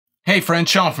Hey friends,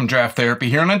 Sean from Draft Therapy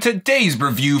here, and on today's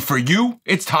review for you,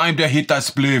 it's time to hit the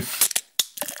spliff.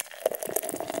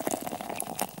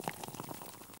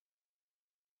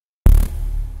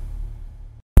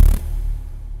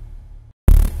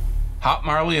 Hop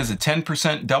Marley is a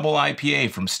 10% double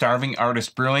IPA from Starving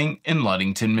Artist Brewing in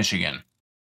Ludington, Michigan.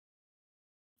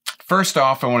 First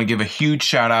off, I want to give a huge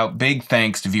shout out, big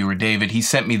thanks to viewer David. He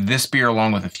sent me this beer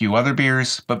along with a few other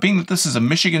beers, but being that this is a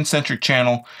Michigan-centric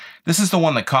channel, this is the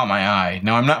one that caught my eye.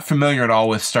 Now, I'm not familiar at all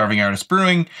with Starving Artist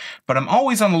Brewing, but I'm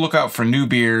always on the lookout for new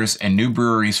beers and new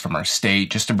breweries from our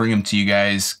state just to bring them to you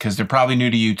guys, because they're probably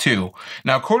new to you too.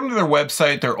 Now, according to their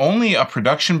website, they're only a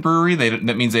production brewery.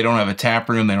 That means they don't have a tap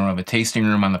room, they don't have a tasting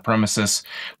room on the premises,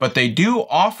 but they do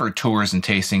offer tours and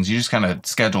tastings. You just kind of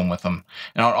schedule them with them.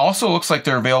 Now, it also looks like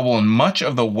they're available in much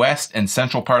of the west and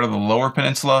central part of the Lower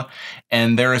Peninsula,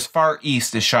 and they're as far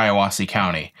east as Shiawassee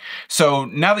County. So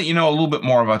now that you know a little bit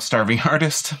more about Starving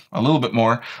Artist, a little bit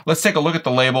more, let's take a look at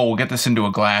the label. We'll get this into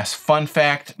a glass. Fun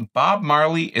fact, Bob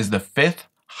Marley is the 5th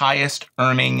highest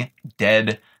earning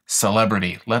dead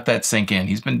celebrity. Let that sink in.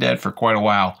 He's been dead for quite a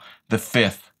while. The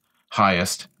 5th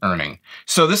highest earning.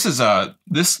 So this is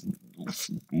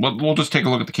we'll just take a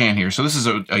look at the can here. So this is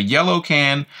a yellow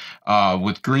can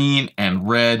with green and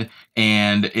red,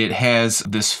 and it has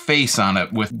this face on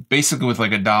it with basically with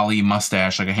like a Dali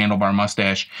mustache, like a handlebar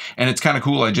mustache. And it's kind of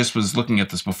cool. I just was looking at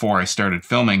this before I started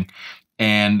filming,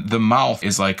 and the mouth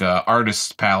is like a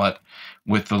artist's palette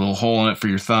with the little hole in it for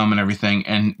your thumb and everything.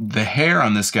 And the hair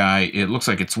on this guy, it looks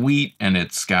like it's wheat, and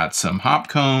it's got some hop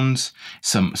cones,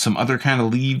 some other kind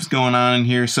of leaves going on in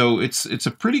here. So it's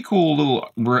a pretty cool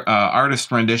little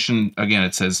artist rendition. Again,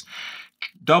 it says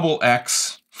double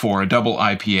X for a double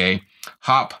IPA,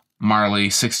 hop Marley,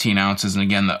 16 ounces, and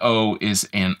again, the O is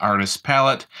an artist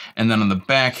palette. And then on the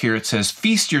back here, it says,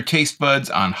 feast your taste buds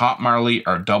on Hop Marley,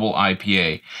 our double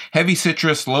IPA. Heavy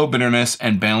citrus, low bitterness,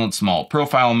 and balanced malt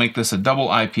profile will make this a double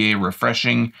IPA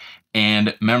refreshing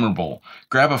and memorable.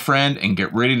 Grab a friend and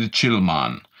get ready to chill,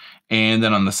 man. And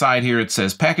then on the side here, it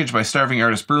says, packaged by Starving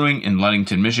Artist Brewing in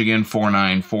Ludington, Michigan,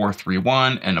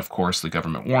 49431. And of course, the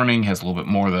government warning has a little bit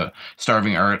more of the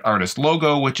Starving Artist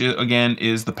logo, which again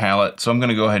is the palette. So I'm going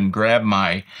to go ahead and grab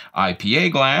my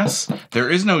IPA glass. There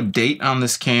is no date on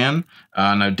this can.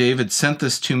 Now, David sent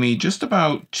this to me just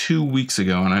about 2 weeks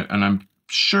ago, and I'm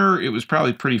sure it was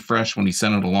probably pretty fresh when he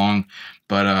sent it along,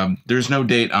 but there's no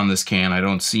date on this can. I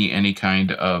don't see any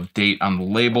kind of date on the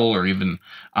label or even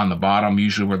on the bottom,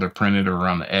 usually where they're printed or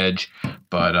around the edge.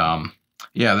 But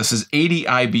yeah, this is 80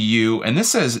 IBU, and this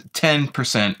says 10%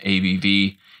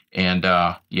 ABV, and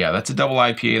yeah, that's a double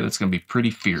IPA that's going to be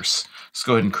pretty fierce. Let's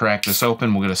go ahead and crack this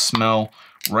open. We'll get a smell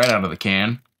right out of the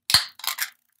can.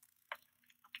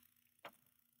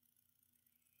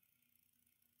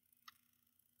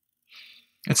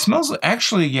 It smells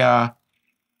actually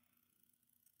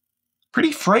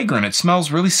pretty fragrant. It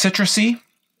smells really citrusy.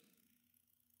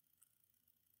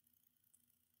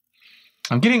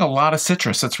 I'm getting a lot of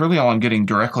citrus. That's really all I'm getting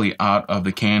directly out of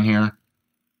the can here.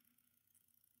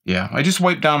 Yeah, I just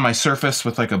wiped down my surface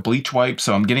with like a bleach wipe,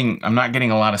 so I'm not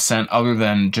getting a lot of scent other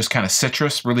than just kind of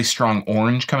citrus, really strong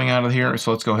orange coming out of here.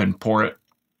 So let's go ahead and pour it.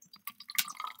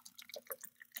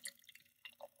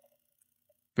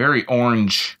 Very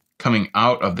orange coming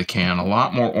out of the can, a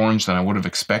lot more orange than I would have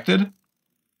expected.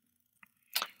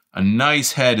 A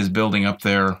nice head is building up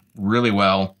there really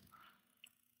well.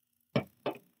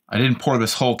 I didn't pour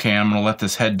this whole can. I'm going to let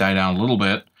this head die down a little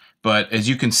bit. But as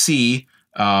you can see,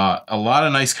 a lot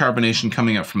of nice carbonation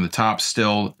coming up from the top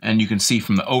still. And you can see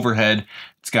from the overhead,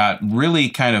 it's got really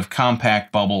kind of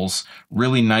compact bubbles,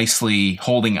 really nicely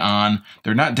holding on.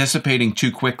 They're not dissipating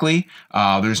too quickly.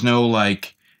 There's no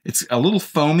like... It's a little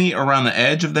foamy around the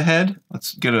edge of the head.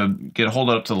 Let's hold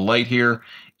it up to the light here.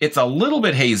 It's a little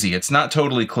bit hazy. It's not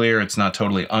totally clear. It's not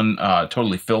totally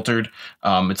totally filtered.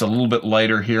 It's a little bit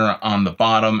lighter here on the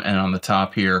bottom, and on the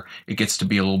top here, it gets to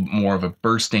be a little more of a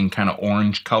bursting kind of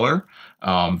orange color.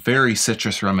 Very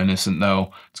citrus reminiscent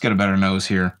though. Let's get a better nose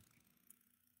here.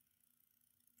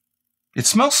 It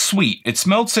smells sweet. It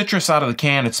smelled citrus out of the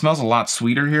can. It smells a lot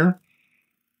sweeter here.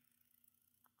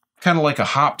 Kind of like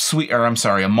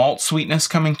a malt sweetness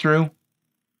coming through.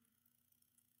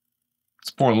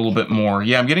 Let's pour a little bit more.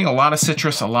 Yeah, I'm getting a lot of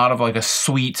citrus, a lot of like a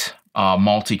sweet,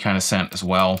 malty kind of scent as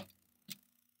well.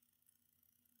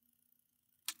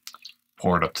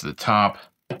 Pour it up to the top,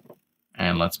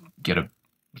 and let's go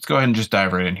ahead and just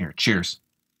dive right in here. Cheers.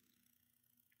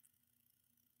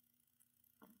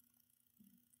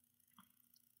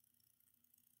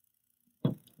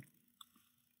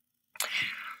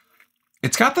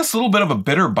 It's got this little bit of a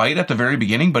bitter bite at the very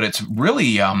beginning, but it's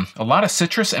really a lot of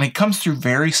citrus, and it comes through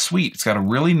very sweet. It's got a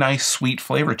really nice sweet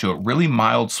flavor to it, really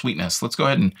mild sweetness. Let's go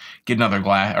ahead and get another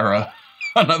glass or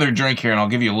another drink here, and I'll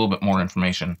give you a little bit more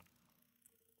information.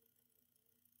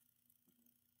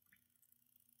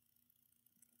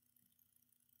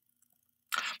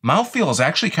 Mouthfeel is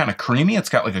actually kind of creamy. It's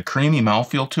got like a creamy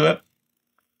mouthfeel to it.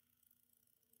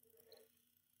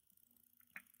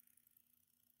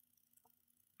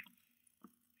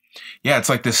 Yeah, it's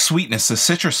like this sweetness, the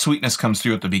citrus sweetness comes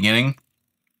through at the beginning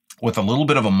with a little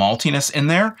bit of a maltiness in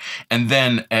there. And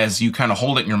then as you kind of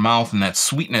hold it in your mouth and that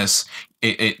sweetness,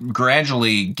 it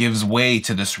gradually gives way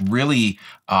to this really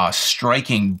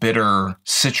striking bitter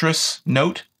citrus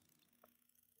note.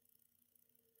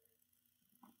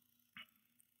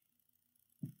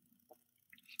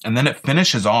 And then it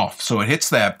finishes off. So it hits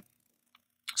that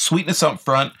sweetness up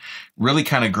front, really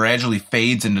kind of gradually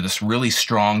fades into this really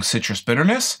strong citrus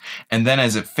bitterness. And then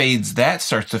as it fades, that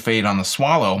starts to fade on the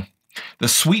swallow. The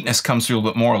sweetness comes through a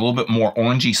little bit more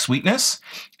orangey sweetness.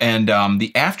 And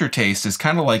the aftertaste is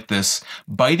kind of like this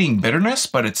biting bitterness,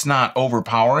 but it's not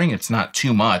overpowering. It's not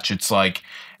too much. It's like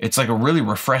a really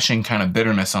refreshing kind of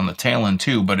bitterness on the tail end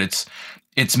too, but it's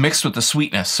mixed with the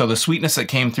sweetness. So the sweetness that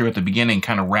came through at the beginning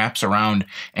kind of wraps around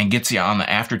and gets you on the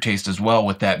aftertaste as well,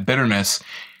 with that bitterness,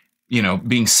 you know,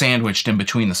 being sandwiched in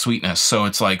between the sweetness. So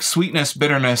it's like sweetness,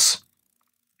 bitterness,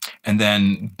 and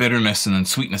then bitterness, and then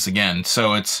sweetness again.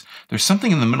 So there's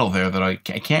something in the middle there that I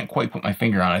can't quite put my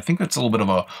finger on. I think that's a little bit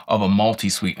of a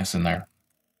malty sweetness in there.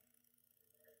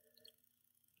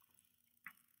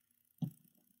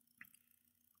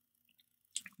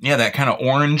 Yeah, that kind of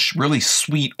orange, really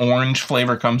sweet orange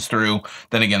flavor comes through.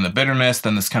 Then again, the bitterness,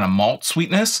 then this kind of malt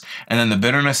sweetness, and then the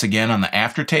bitterness again on the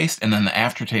aftertaste, and then the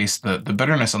aftertaste, the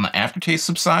bitterness on the aftertaste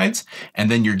subsides, and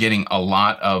then you're getting a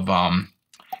lot of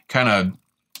kind of,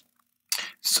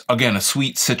 again, a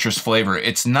sweet citrus flavor.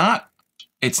 It's not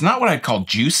what I'd call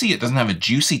juicy. It doesn't have a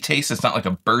juicy taste. It's not like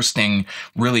a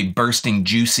really bursting,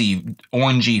 juicy,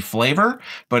 orangey flavor,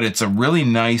 but it's a really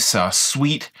nice,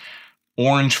 sweet,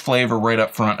 orange flavor right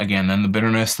up front again, then the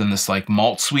bitterness, then this like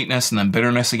malt sweetness, and then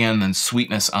bitterness again, then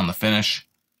sweetness on the finish.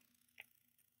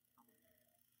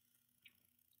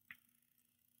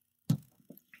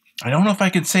 I don't know if I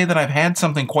could say that I've had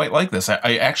something quite like this.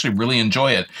 I actually really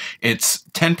enjoy it. It's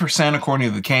 10% according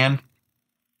to the can.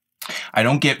 I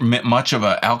don't get much of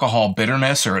an alcohol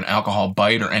bitterness or an alcohol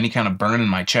bite or any kind of burn in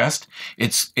my chest.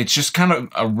 It's just kind of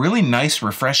a really nice,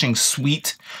 refreshing,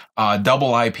 sweet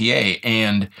double IPA,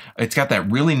 and it's got that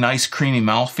really nice, creamy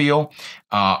mouthfeel.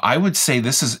 I would say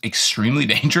this is extremely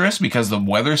dangerous because the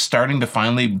weather's starting to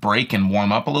finally break and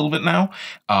warm up a little bit now.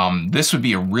 This would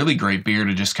be a really great beer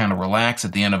to just kind of relax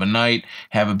at the end of a night,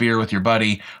 have a beer with your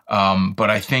buddy.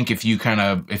 But I think if you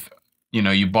you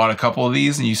know, you bought a couple of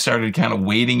these and you started kind of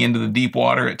wading into the deep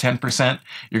water at 10%,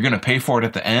 you're going to pay for it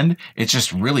at the end. It's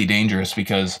just really dangerous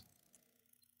because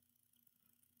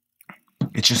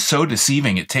it's just so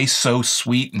deceiving. It tastes so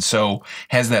sweet and so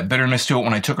has that bitterness to it.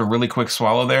 When I took a really quick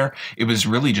swallow there, it was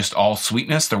really just all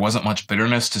sweetness. There wasn't much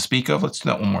bitterness to speak of. Let's do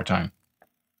that one more time.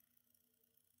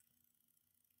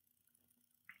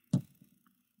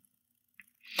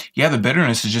 Yeah, the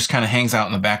bitterness just kind of hangs out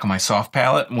in the back of my soft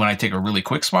palate when I take a really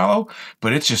quick swallow,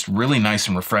 but it's just really nice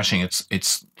and refreshing.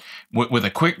 It's with a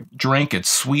quick drink, it's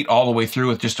sweet all the way through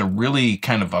with just a really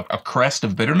kind of a crest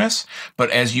of bitterness.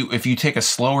 But if you take a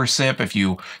slower sip, if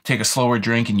you take a slower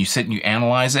drink and you sit and you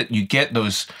analyze it, you get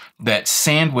that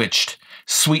sandwiched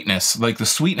sweetness, like the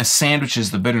sweetness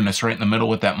sandwiches the bitterness right in the middle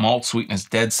with that malt sweetness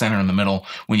dead center in the middle.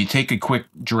 When you take a quick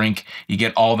drink, you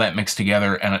get all that mixed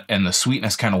together, and the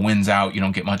sweetness kind of wins out. You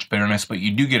don't get much bitterness, but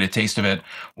you do get a taste of it.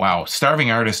 Wow, Starving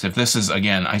Artist, if this is,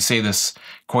 again, I say this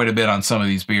quite a bit on some of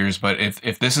these beers, but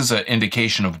if this is an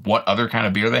indication of what other kind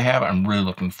of beer they have, I'm really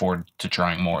looking forward to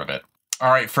trying more of it. All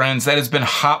right, friends, that has been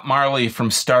Hop Marley from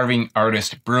Starving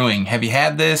Artist Brewing. Have you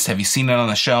had this? Have you seen it on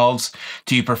the shelves?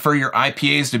 Do you prefer your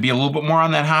IPAs to be a little bit more on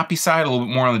that hoppy side, a little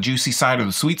bit more on the juicy side or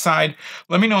the sweet side?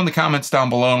 Let me know in the comments down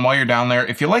below. And while you're down there,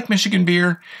 if you like Michigan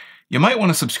beer, you might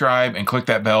want to subscribe and click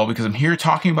that bell, because I'm here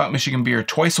talking about Michigan beer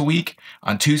twice a week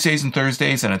on Tuesdays and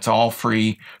Thursdays, and it's all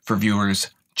free for viewers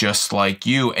just like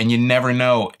you. And you never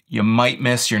know, You might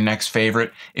miss your next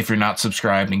favorite if you're not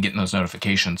subscribed and getting those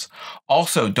notifications.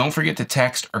 Also, don't forget to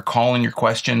text or call in your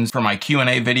questions for my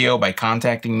Q&A video by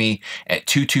contacting me at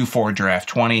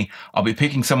 224-DRAFT-20. I'll be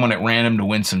picking someone at random to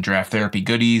win some Draft Therapy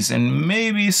goodies and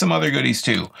maybe some other goodies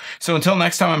too. So until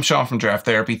next time, I'm Sean from Draft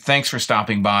Therapy. Thanks for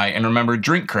stopping by, and remember,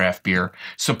 drink craft beer,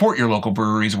 support your local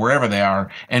breweries wherever they are,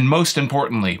 and most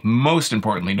importantly,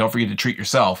 don't forget to treat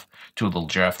yourself to a little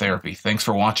Draft Therapy. Thanks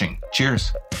for watching.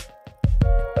 Cheers.